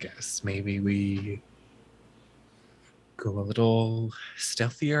 I guess maybe we go a little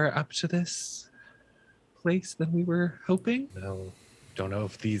stealthier up to this place than we were hoping. No, don't know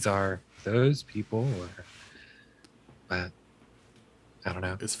if these are those people or, but I don't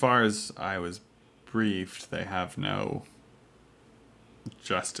know. As far as I was briefed, they have no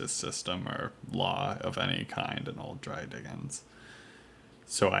justice system or law of any kind in Old Dry Diggins.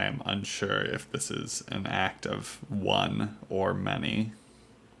 So I am unsure if this is an act of one or many.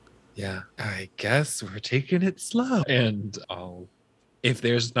 Yeah, I guess we're taking it slow. And if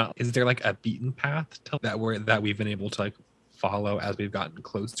there's not, is there like a beaten path that we've been able to like follow as we've gotten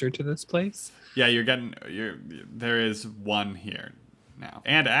closer to this place? Yeah, there is one here now.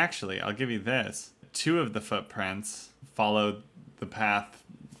 And actually, I'll give you this. 2 of the footprints follow the path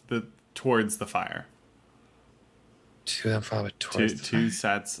towards the fire. 2 of them follow towards the Two fire.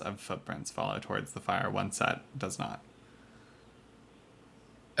 sets of footprints follow towards the fire. 1 set does not.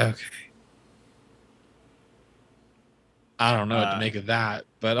 Okay. I don't know what to make of that,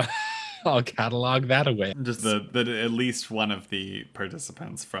 but I'll catalog that away. Just that at least one of the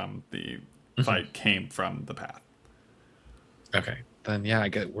participants from the fight came from the path. Okay. Then yeah,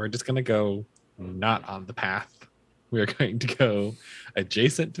 we're just gonna go not on the path. We're going to go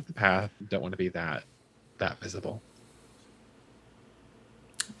adjacent to the path. Don't want to be that visible.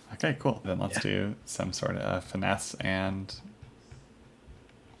 Okay, cool. Then let's do some sort of finesse and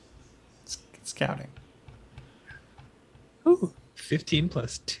scouting. Ooh, 15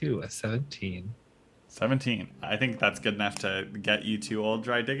 plus 2, a 17. 17. I think that's good enough to get you 2 Old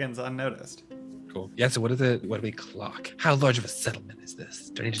Dry Diggins unnoticed. Cool. Yeah, so what do we clock? How large of a settlement is this?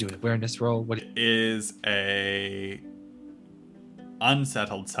 Do I need to do an awareness roll? It is a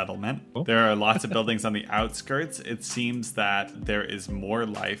unsettled settlement. Cool. There are lots of buildings on the outskirts. It seems that there is more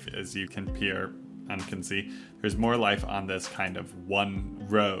life, as you can peer and can see. There's more life on this kind of one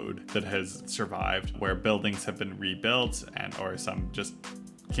road that has survived, where buildings have been rebuilt or some just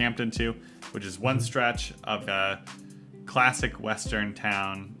camped into, which is one stretch of a classic Western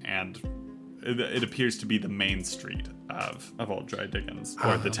town, and it appears to be the main street of Old Dry Diggins,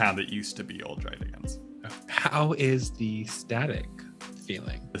 or the town that used to be Old Dry Diggins. How is the static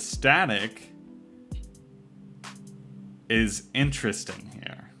feeling? The static is interesting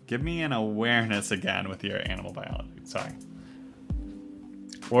here. Give me an awareness again with your animal biology. Sorry.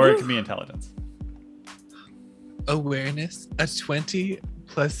 Or it can be intelligence. Awareness, a 20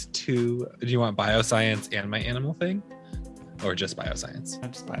 plus 2. Do you want bioscience and my animal thing? Or just bioscience?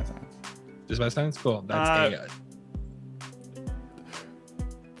 Just bioscience. Just bioscience? Cool. That's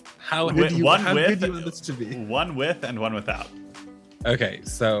How One good do you want with this to be? one with and one without. Okay,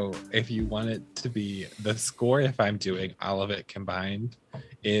 so if you want it to be the score, if I'm doing all of it combined,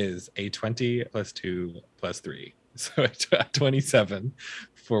 is a 20 plus 2 plus 3. So a 27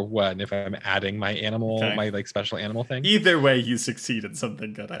 for 1 if I'm adding my animal, my like special animal thing. Either way, you succeed and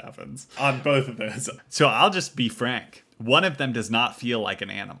something good happens on both of those. So I'll just be frank. One of them does not feel like an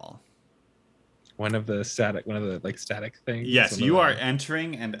animal. One of the static things. Yes, you are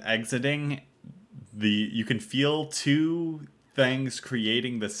entering and exiting you can feel 2 things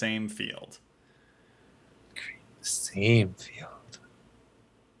creating the same field. Same field.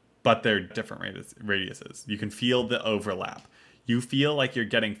 But they're different radiuses. You can feel the overlap. You feel like you're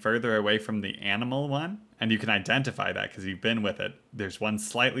getting further away from the animal one, and you can identify that because you've been with it. There's one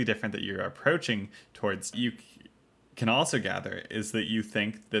slightly different that you're approaching towards. You can also gather is that you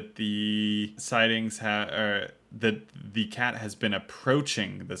think that the sightings that the cat has been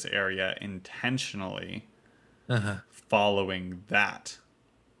approaching this area intentionally, following that.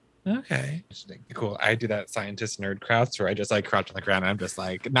 Okay. Cool. I do that scientist nerd crouch where I just like crouch on the ground. And I'm just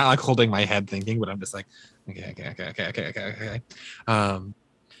like not like holding my head thinking, but I'm just like, okay. Um,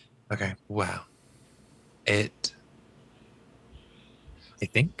 okay. Wow. It I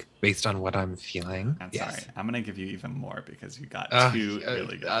think based on what I'm feeling. I'm sorry. Yes. I'm going to give you even more because you got Uh, two uh,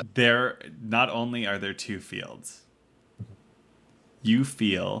 really good. uh, There, not only are there two fields, you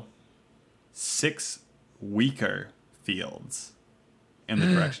feel six weaker fields in the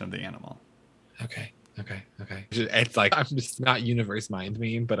direction of the animal. okay. Okay. It's like I'm just not universe mind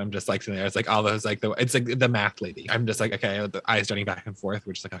me, but I'm just like sitting there. It's like all those like it's like the math lady. I'm just like, okay, the eyes turning back and forth.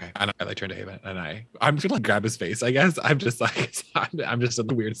 We're just like, okay. And I like turn to Haven and I'm just gonna like grab his face, I guess. I'm just like I'm just in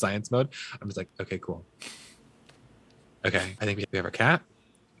the weird science mode. I'm just like, okay, cool. Okay. I think we have a cat.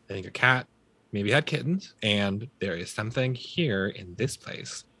 I think a cat maybe had kittens, and there is something here in this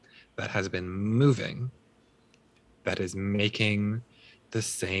place that has been moving that is making the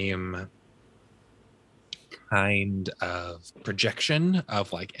same kind of projection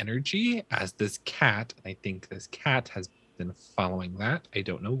of like energy as this cat. I think this cat has been following that. I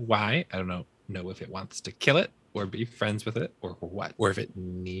don't know why. I don't know if it wants to kill it or be friends with it or what, or if it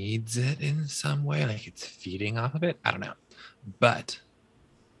needs it in some way, like it's feeding off of it. I don't know. But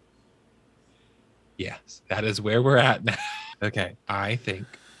yes, that is where we're at now. Okay. I think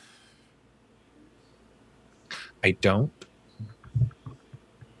I don't.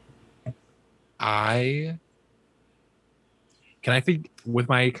 I can I think with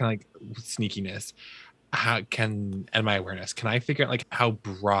my kind of like sneakiness, how can and my awareness, can I figure out like how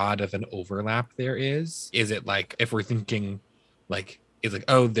broad of an overlap there is? Is it like if we're thinking like is like,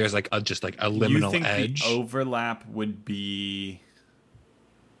 oh, there's like a just like a You liminal think the edge? overlap would be.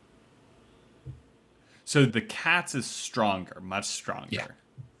 So the cat's is stronger, much Yeah. stronger.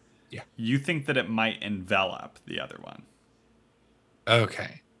 Yeah. You think that it might envelop the other one.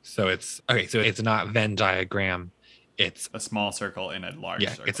 Okay. So it's not Venn diagram. It's A small circle in a large yeah,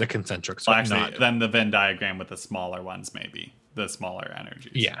 it's circle. a concentric Well, circle. actually, Not then the Venn diagram with the smaller ones, maybe. The smaller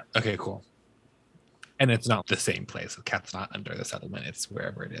energies. yeah. Okay, cool. And it's not the same place. The cat's not under the settlement. It's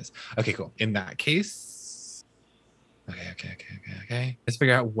wherever it is. Okay, cool. In that case, okay. Let's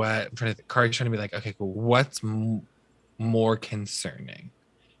figure out what I'm trying to. Khari's trying to be like, okay, cool. What's more concerning?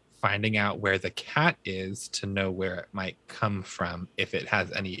 Finding out where the cat is to know where it might come from if it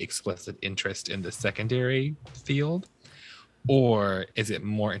has any explicit interest in the secondary field, or is it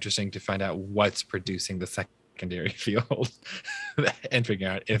more interesting to find out what's producing the secondary field and figure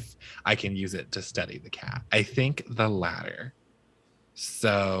out if I can use it to study the cat? I think the latter.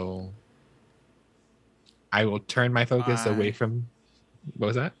 So I will turn my focus away from what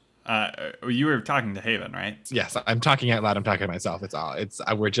was that? You were talking to Haven, right? Yes, I'm talking out loud. I'm talking to myself. It's all. It's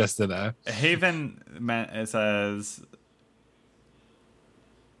we're just in a. Haven it says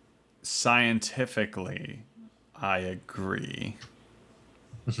scientifically, I agree.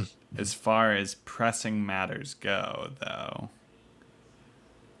 As far as pressing matters go, though,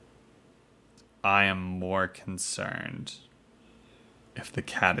 I am more concerned if the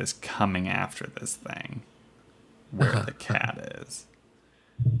cat is coming after this thing, where the cat is.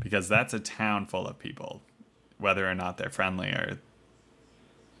 Because that's a town full of people, whether or not they're friendly or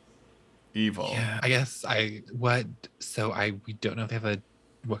evil. Yeah, I guess I what. So we don't know if they have a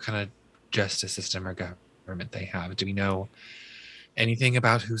what kind of justice system or government they have. Do we know anything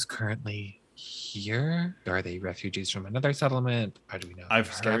about who's currently here? Are they refugees from another settlement? Or do we know I've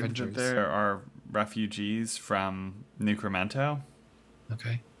they're heard that scavengers? there are refugees from Nucremento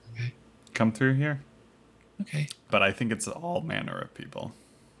Okay. come through here, Okay. but I think it's all manner of people.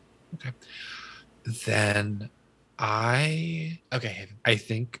 Okay. Then I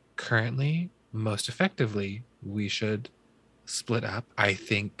think currently most effectively we should split up. I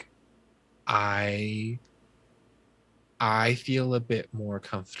think I I feel a bit more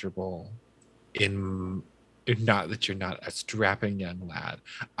comfortable in not that you're not a strapping young lad.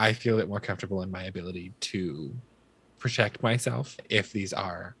 I feel a bit more comfortable in my ability to protect myself if these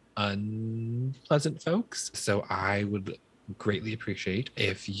are unpleasant folks. So I would greatly appreciate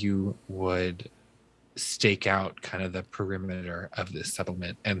if you would stake out kind of the perimeter of this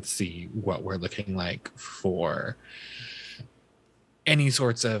settlement and see what we're looking like for any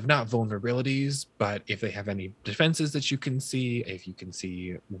sorts of not vulnerabilities, but if they have any defenses that you can see, if you can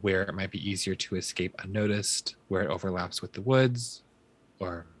see where it might be easier to escape unnoticed, where it overlaps with the woods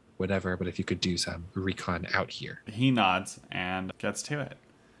or whatever. But if you could do some recon out here. He nods and gets to it.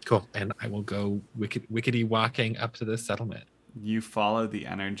 Cool. And I will go wickety walking up to this settlement. You follow the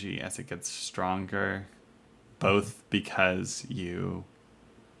energy as it gets stronger, both because you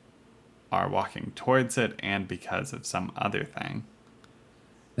are walking towards it and because of some other thing.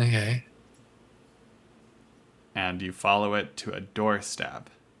 Okay. And you follow it to a doorstep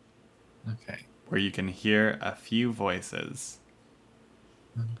Okay. where you can hear a few voices.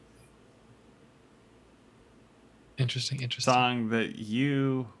 Interesting. Song that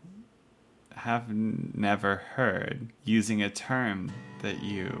you have never heard, using a term that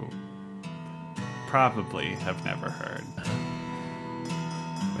you probably have never heard,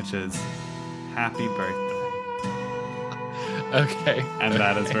 which is happy birthday. Okay. And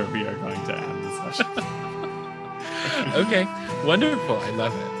that is where we are going to end the session. Okay. Wonderful. I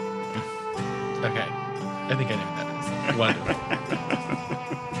love it. Okay. I think I know what that is. Wonderful.